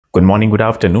Good morning, good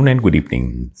afternoon, and good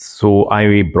evening. So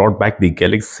I brought back the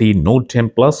Galaxy Note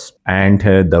 10 Plus, and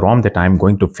the ROM that I'm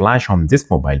going to flash on this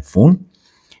mobile phone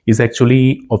is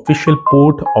actually official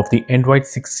port of the Android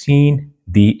 16,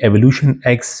 the Evolution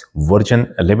X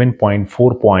version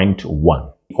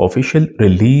 11.4.1. Official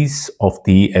release of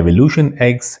the Evolution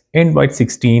X Android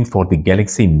 16 for the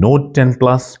Galaxy Note 10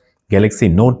 Plus, Galaxy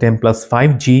Note 10 Plus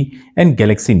 5G and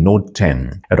Galaxy Note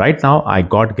 10. Right now I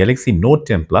got Galaxy Note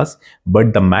 10 Plus,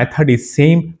 but the method is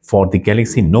same for the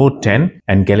Galaxy Note 10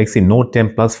 and Galaxy Note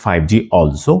 10 Plus 5G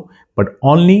also, but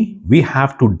only we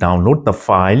have to download the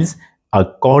files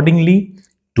accordingly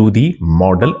to the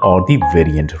model or the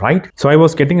variant, right? So I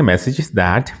was getting a message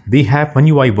that they have One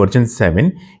UI version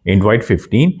 7, Android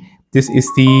 15. This is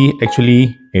the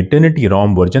actually Eternity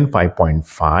ROM version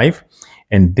 5.5,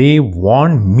 and they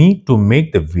want me to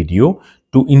make the video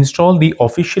to install the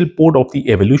official port of the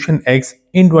Evolution X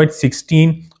Android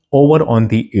 16 over on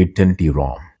the Eternity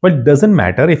ROM. But it doesn't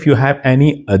matter if you have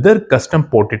any other custom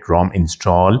ported ROM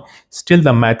installed, still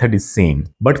the method is same.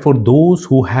 But for those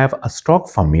who have a stock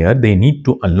firmware, they need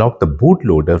to unlock the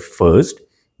bootloader first.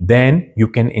 Then you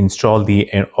can install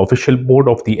the official port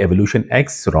of the Evolution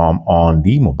X ROM on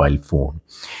the mobile phone.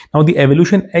 Now the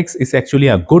Evolution X is actually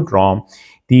a good ROM,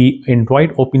 the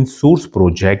Android open source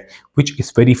project, which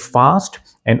is very fast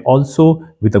and also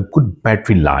with a good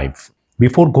battery life.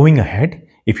 Before going ahead,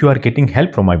 if you are getting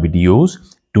help from my videos,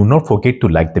 do not forget to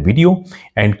like the video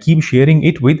and keep sharing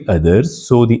it with others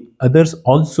so the others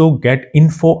also get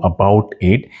info about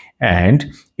it. And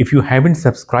if you haven't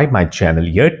subscribed my channel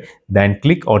yet, then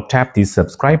click or tap the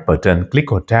subscribe button,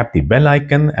 click or tap the bell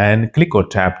icon, and click or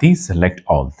tap the select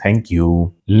all. Thank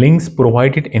you. Links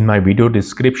provided in my video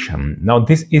description. Now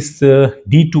this is the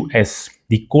D2S,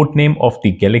 the code name of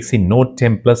the Galaxy Note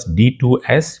 10 Plus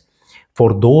D2S.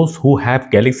 For those who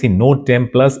have Galaxy Note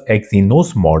 10 Plus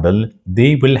exynos model,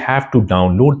 they will have to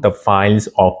download the files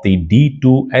of the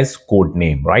D2S code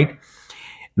name, right?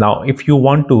 Now, if you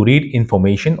want to read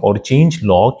information or change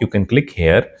log, you can click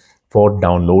here. For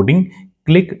downloading,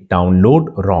 click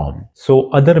download ROM. So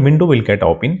other window will get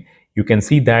open. You can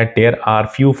see that there are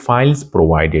few files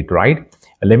provided, right?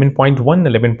 11.1,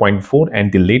 11.4,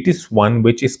 and the latest one,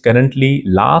 which is currently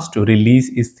last release,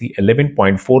 is the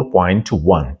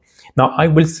 11.4.1. Now, I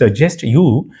will suggest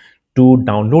you to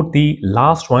download the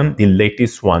last one, the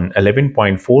latest one,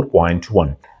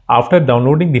 11.4.1. After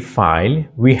downloading the file,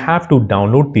 we have to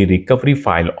download the recovery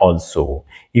file also.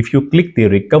 If you click the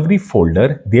recovery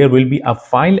folder, there will be a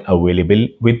file available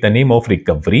with the name of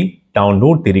recovery.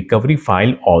 Download the recovery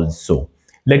file also.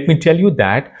 Let me tell you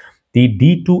that the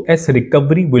D2S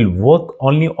recovery will work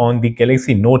only on the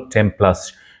Galaxy Note 10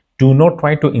 Plus. Do not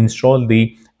try to install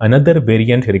the another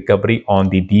variant recovery on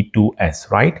the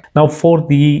D2S, right? Now for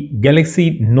the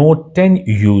Galaxy Note 10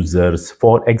 users,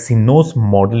 for exynos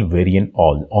model variant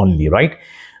only, right?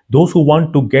 Those who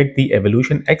want to get the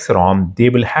Evolution X ROM, they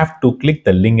will have to click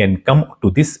the link and come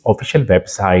to this official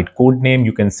website. Code name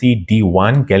you can see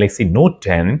D1 Galaxy Note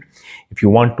 10. If you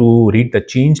want to read the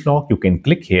change log, you can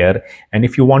click here. And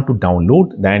if you want to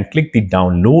download, then click the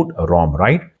download ROM,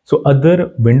 right? So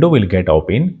other window will get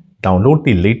open. Download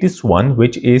the latest one,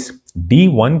 which is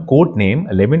D1 code name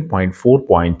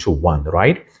 11.4.1,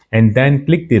 right? And then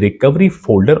click the recovery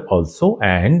folder also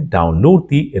and download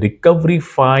the recovery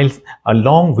files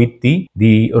along with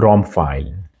the ROM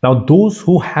file. Now those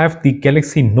who have the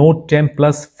Galaxy Note 10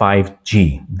 Plus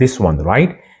 5G, this one,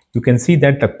 right? You can see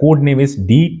that the code name is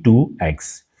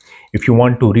D2X. If you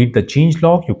want to read the change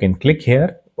log, you can click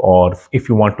here, or if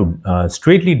you want to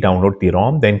straightly download the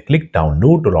ROM, then click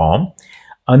download ROM.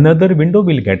 Another window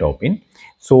will get open.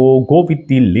 So go with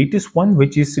the latest one,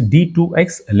 which is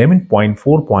D2X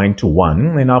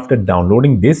 11.4.1. And after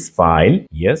downloading this file,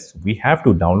 yes, we have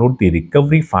to download the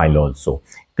recovery file also.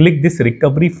 Click this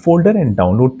recovery folder and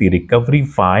download the recovery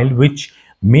file, which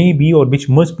may be or which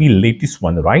must be latest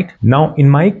one, right? Now, in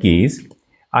my case,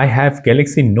 I have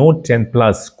Galaxy Note 10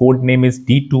 Plus, code name is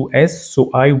D2S, so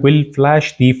I will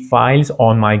flash the files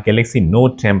on my Galaxy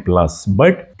Note 10 Plus,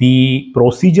 but the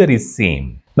procedure is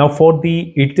same. Now for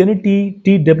the Eternity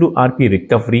TWRP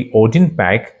recovery origin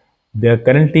pack,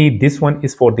 currently this one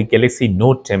is for the Galaxy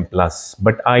Note 10 Plus,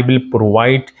 but I will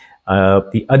provide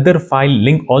the other file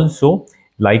link also,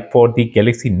 like for the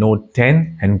Galaxy Note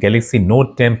 10 and Galaxy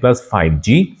Note 10 Plus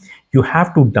 5G. You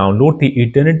have to download the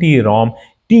Eternity ROM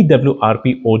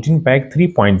TWRP origin pack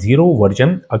 3.0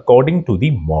 version according to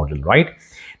the model, right?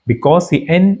 Because the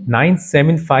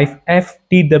N975F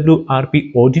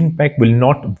TWRP origin pack will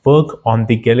not work on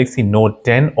the Galaxy Note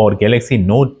 10 or Galaxy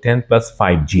Note 10 Plus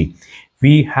 5G.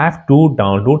 We have to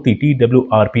download the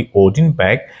TWRP origin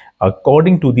pack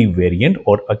according to the variant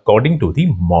or according to the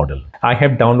model. I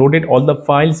have downloaded all the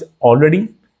files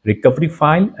already. Recovery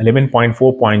file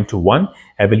 11.4.1,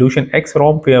 Evolution X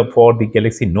ROM for the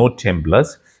Galaxy Note 10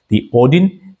 Plus, the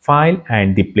Odin file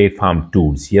and the platform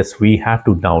tools. Yes, we have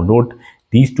to download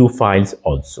these two files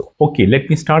also. Okay, let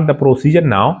me start the procedure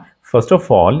now. First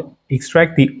of all,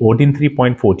 extract the Odin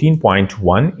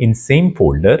 3.14.1 in same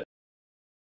folder.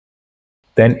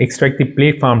 Then extract the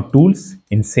platform tools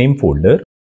in same folder.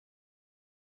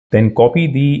 Then copy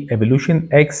the Evolution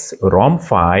X ROM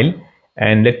file.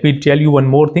 And let me tell you one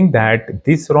more thing, that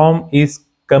this ROM is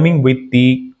coming with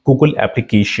the Google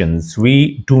applications.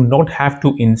 We do not have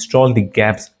to install the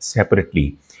gaps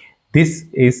separately.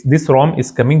 This ROM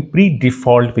is coming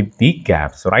pre-default with the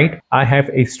gaps, right? I have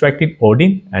extracted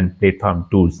Odin and platform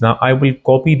tools. Now I will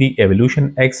copy the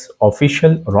Evolution X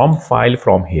official ROM file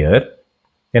from here.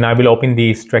 Then I will open the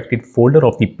extracted folder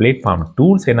of the platform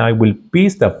tools and I will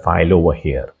paste the file over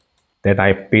here that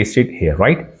I pasted here,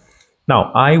 right?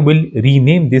 Now I will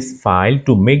rename this file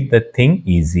to make the thing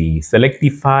easy. Select the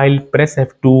file, press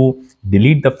F2,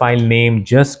 delete the file name,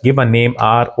 just give a name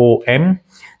ROM.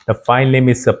 The file name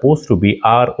is supposed to be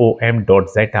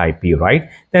rom.zip, right?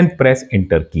 Then press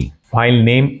enter key. File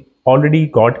name already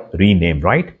got renamed,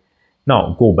 right?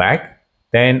 Now go back.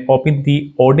 Then open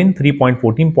the Odin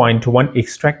 3.14.1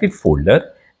 extracted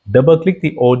folder. Double click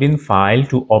the Odin file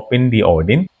to open the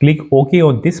Odin. Click OK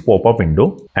on this pop-up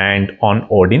window, and on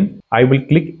Odin I will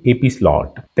click AP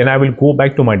slot. Then I will go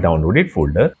back to my downloaded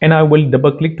folder and I will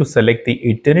double click to select the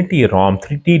Eternity ROM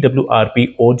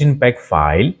 3TWRP Odin pack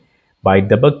file by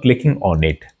double clicking on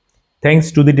it.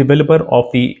 Thanks to the developer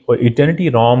of the Eternity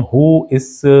ROM who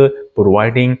is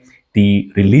providing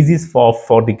the releases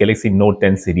for the Galaxy Note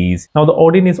 10 series. Now the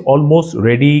Odin is almost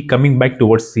ready, coming back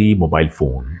towards the mobile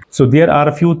phone. So there are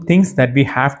a few things that we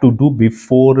have to do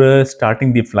before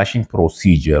starting the flashing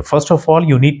procedure. First of all,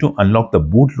 you need to unlock the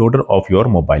bootloader of your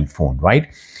mobile phone, right?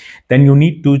 Then you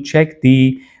need to check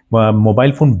the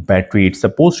mobile phone battery. It's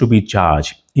supposed to be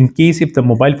charged. In case if the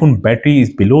mobile phone battery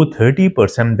is below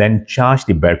 30%, then charge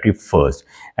the battery first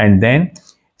and then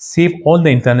save all the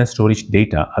internal storage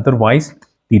data. Otherwise,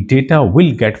 the data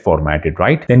will get formatted,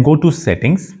 right? Then go to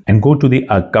settings and go to the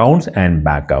accounts and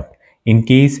backup. In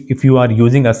case if you are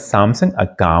using a Samsung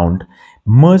account,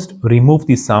 must remove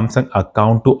the Samsung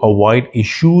account to avoid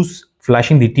issues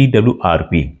flashing the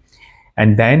TWRP.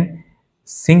 And then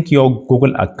sync your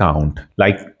Google account,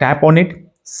 like tap on it,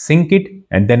 sync it,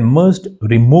 and then must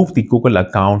remove the Google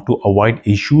account to avoid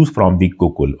issues from the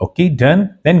Google. Okay,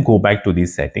 done. Then go back to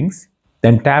these settings.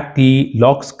 Then tap the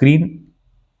lock screen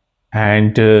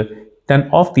and turn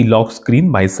off the lock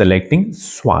screen by selecting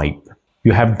swipe.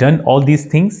 You have done all these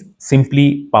things.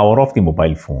 Simply power off the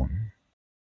mobile phone.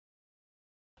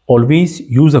 Always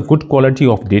use a good quality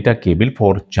of data cable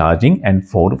for charging and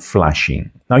for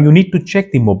flashing. Now you need to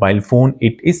check the mobile phone.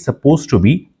 It is supposed to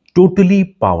be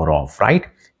totally power off, right?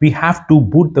 We have to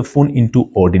boot the phone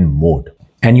into Odin mode.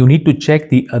 And you need to check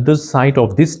the other side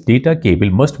of this data cable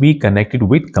must be connected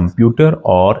with computer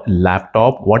or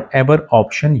laptop, whatever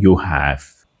option you have.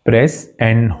 Press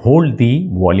and hold the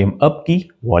volume up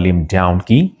key, volume down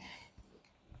key.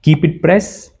 Keep it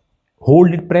pressed,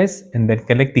 hold it pressed, and then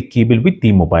connect the cable with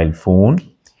the mobile phone.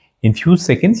 In few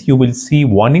seconds, you will see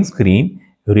warning screen.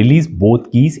 Release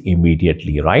both keys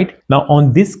immediately, right? Now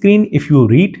on this screen, if you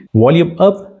read volume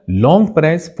up, long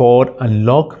press for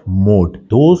unlock mode.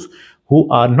 Those who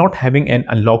are not having an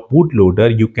unlock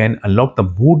bootloader, you can unlock the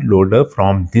bootloader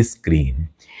from this screen.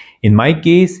 In my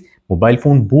case, mobile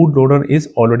phone bootloader is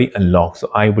already unlocked.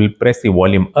 So I will press the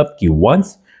volume up key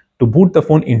once to boot the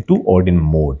phone into Odin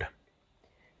mode.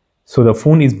 So the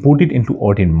phone is booted into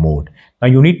Odin mode. Now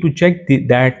you need to check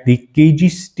that the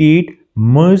KG state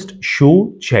must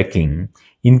show checking.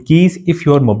 In case if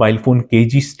your mobile phone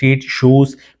KG state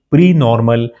shows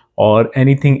pre-normal or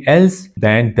anything else,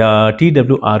 then the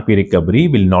TWRP recovery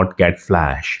will not get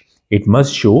flash. It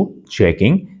must show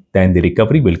checking, then the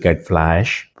recovery will get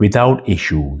flash without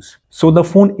issues. So the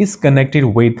phone is connected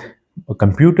with a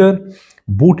computer,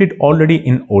 booted already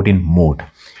in Odin mode.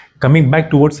 Coming back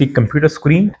towards the computer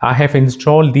screen, I have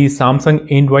installed the Samsung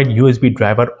Android USB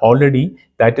driver already.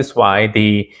 That is why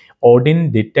the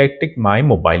Odin detected my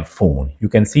mobile phone. You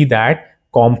can see that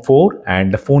COM4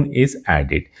 and the phone is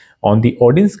added. On the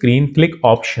Odin screen, click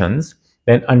options,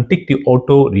 then untick the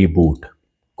auto reboot.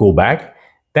 Go back,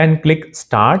 then click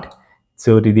start.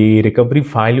 So the recovery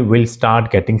file will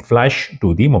start getting flashed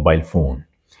to the mobile phone.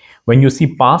 When you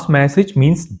see pass message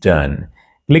means done.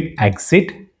 Click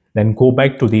exit, then go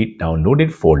back to the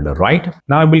downloaded folder, right?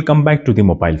 Now I will come back to the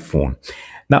mobile phone.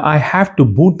 Now I have to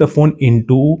boot the phone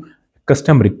into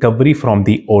custom recovery from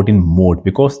the Odin mode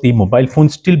because the mobile phone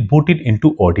still booted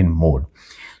into Odin mode.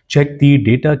 Check the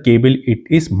data cable. It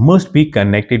is must be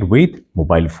connected with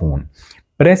mobile phone.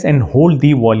 Press and hold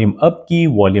the volume up key,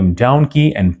 volume down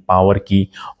key and power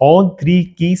key. All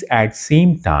three keys at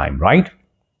same time, right?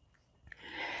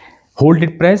 Hold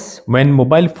it press. When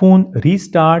mobile phone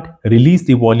restart, release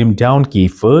the volume down key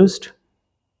first.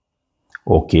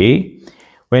 Okay.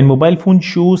 When mobile phone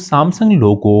shows Samsung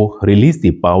logo, release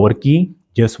the power key.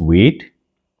 Just wait.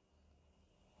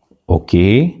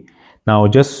 Okay. Now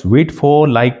just wait for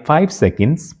like 5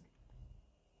 seconds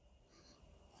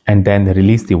and then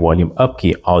release the volume up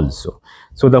key also.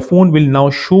 So the phone will now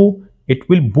show it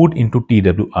will boot into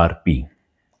TWRP.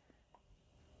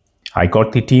 I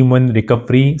got the T1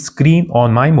 recovery screen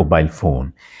on my mobile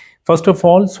phone. First of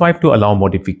all, swipe to allow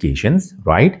modifications,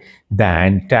 right?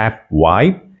 Then tap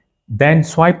wipe, then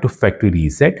swipe to factory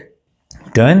reset.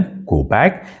 Done, go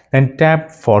back, then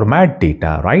tap format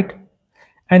data, right?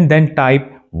 And then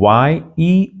type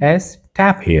YES,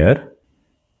 tap here.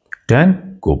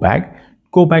 Done, go back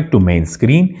to main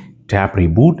screen, tap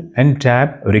reboot and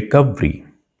tap recovery.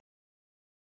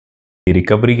 The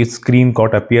recovery screen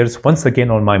got appears once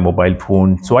again on my mobile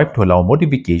phone. Swipe to allow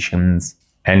modifications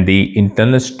and the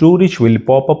internal storage will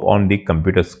pop up on the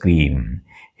computer screen.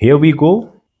 Here we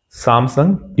go.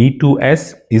 Samsung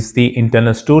D2S is the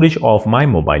internal storage of my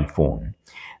mobile phone.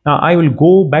 Now I will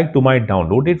go back to my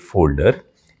downloaded folder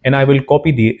and I will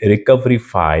copy the recovery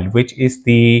file, which is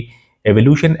the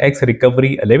Evolution X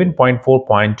Recovery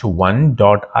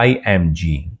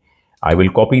 11.4.1.img. I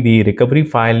will copy the recovery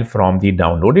file from the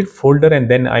downloaded folder and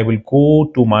then I will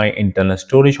go to my internal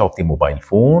storage of the mobile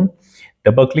phone.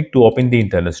 Double click to open the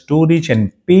internal storage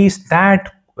and paste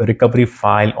that recovery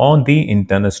file on the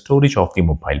internal storage of the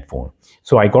mobile phone.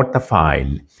 So I got the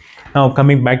file. Now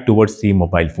coming back towards the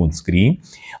mobile phone screen.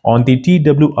 On the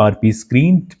TWRP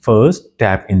screen, first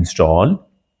tap install,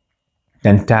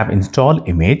 then tap install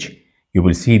image. You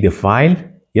will see the file.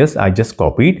 Yes, I just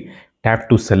copied. Tap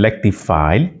to select the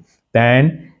file.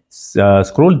 Then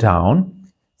scroll down.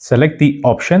 Select the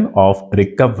option of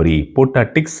recovery. Put a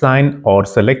tick sign or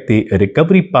select the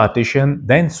recovery partition.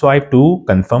 Then swipe to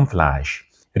confirm flash.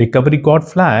 Recovery got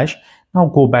flash. Now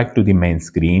go back to the main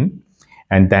screen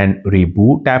and then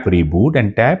reboot. Tap reboot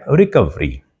and tap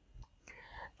recovery.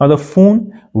 Now the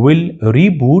phone will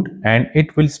reboot and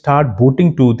it will start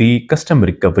booting to the custom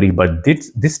recovery, but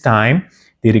this time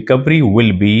the recovery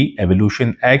will be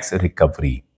Evolution X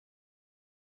recovery.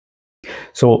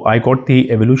 So I got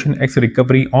the Evolution X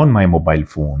recovery on my mobile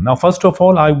phone. Now first of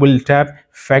all, I will tap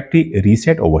factory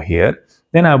reset over here.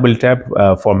 Then I will tap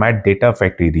format data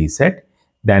factory reset,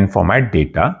 then format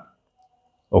data.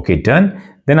 Okay, done.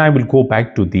 Then I will go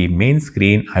back to the main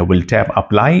screen. I will tap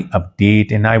apply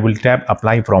update and I will tap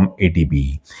apply from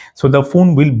ADB. So the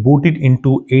phone will boot it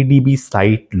into ADB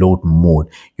site load mode.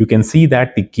 You can see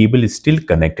that the cable is still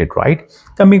connected, right?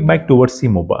 Coming back towards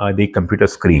the computer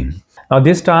screen. Now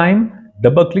this time,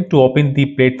 double click to open the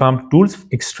platform tools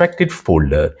extracted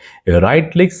folder.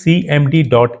 Right click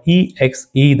cmd.exe,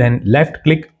 then left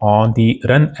click on the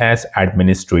run as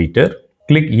administrator.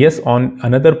 Click yes on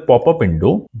another pop-up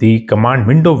window. The command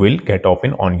window will get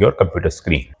open on your computer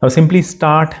screen. Now simply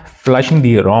start flushing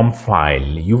the ROM file.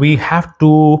 You will have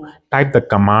to type the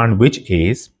command, which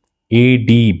is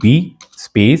adb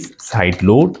space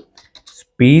sideload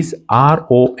space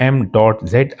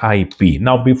rom.zip.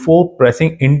 Now before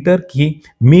pressing enter key,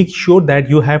 make sure that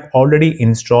you have already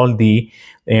installed the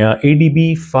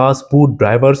ADB fast boot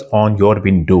drivers on your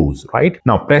Windows, right?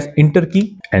 Now press enter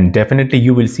key and definitely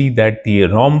you will see that the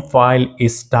ROM file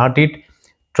is started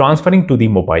transferring to the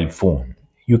mobile phone.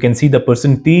 You can see the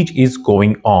percentage is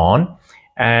going on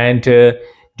and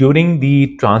during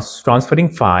the transferring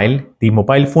file, the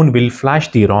mobile phone will flash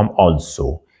the ROM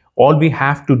also. All we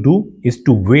have to do is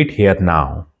to wait here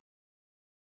now.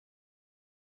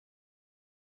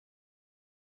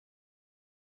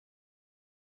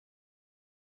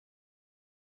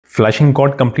 Flashing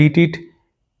got completed.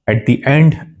 At the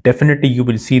end, definitely you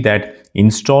will see that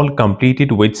install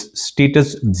completed with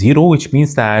status 0, which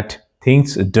means that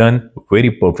things done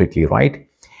very perfectly, right?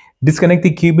 Disconnect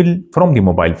the cable from the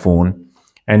mobile phone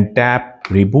and tap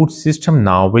reboot system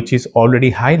now, which is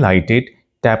already highlighted.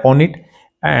 Tap on it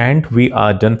and we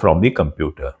are done from the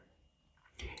computer.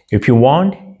 If you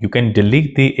want, you can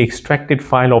delete the extracted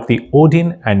file of the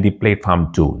Odin and the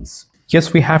platform tools.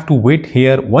 Yes, we have to wait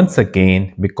here once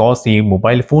again because the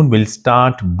mobile phone will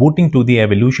start booting to the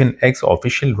Evolution X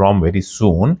official ROM very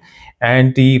soon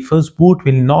and the first boot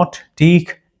will not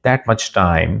take that much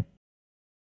time.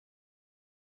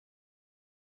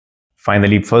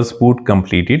 Finally, first boot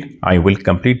completed. I will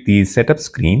complete the setup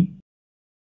screen.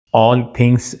 All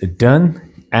things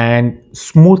done and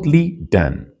smoothly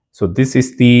done. So this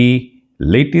is the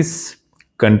latest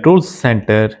control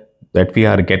center that we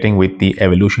are getting with the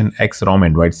Evolution X ROM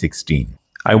Android 16.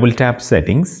 I will tap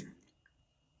settings.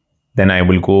 Then I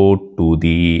will go to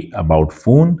the about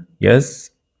phone.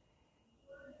 Yes,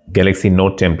 Galaxy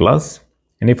Note 10 Plus.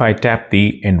 And if I tap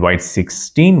the Android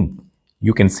 16,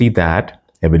 you can see that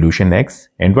Evolution X,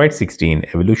 Android 16,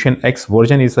 Evolution X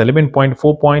version is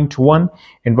 11.4.1.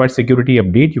 Android security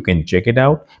update, you can check it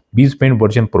out. Bspend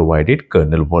version provided,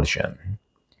 kernel version.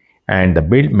 And the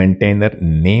build maintainer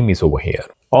name is over here.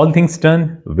 All things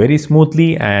done very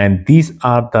smoothly, and these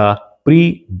are the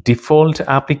pre-default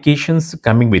applications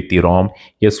coming with the ROM.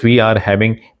 Yes, we are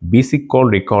having basic call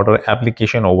recorder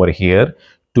application over here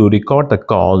to record the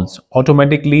calls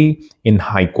automatically in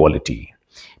high quality.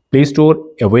 Play Store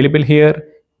available here.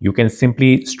 You can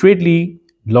simply straightly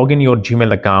log in your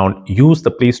Gmail account, use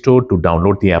the Play Store to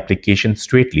download the application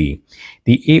straightly.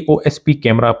 The AOSP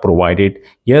camera provided,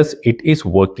 yes, it is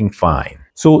working fine.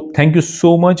 So thank you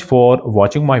so much for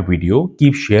watching my video.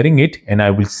 Keep sharing it, and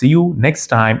I will see you next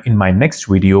time in my next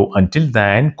video. Until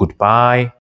then, goodbye.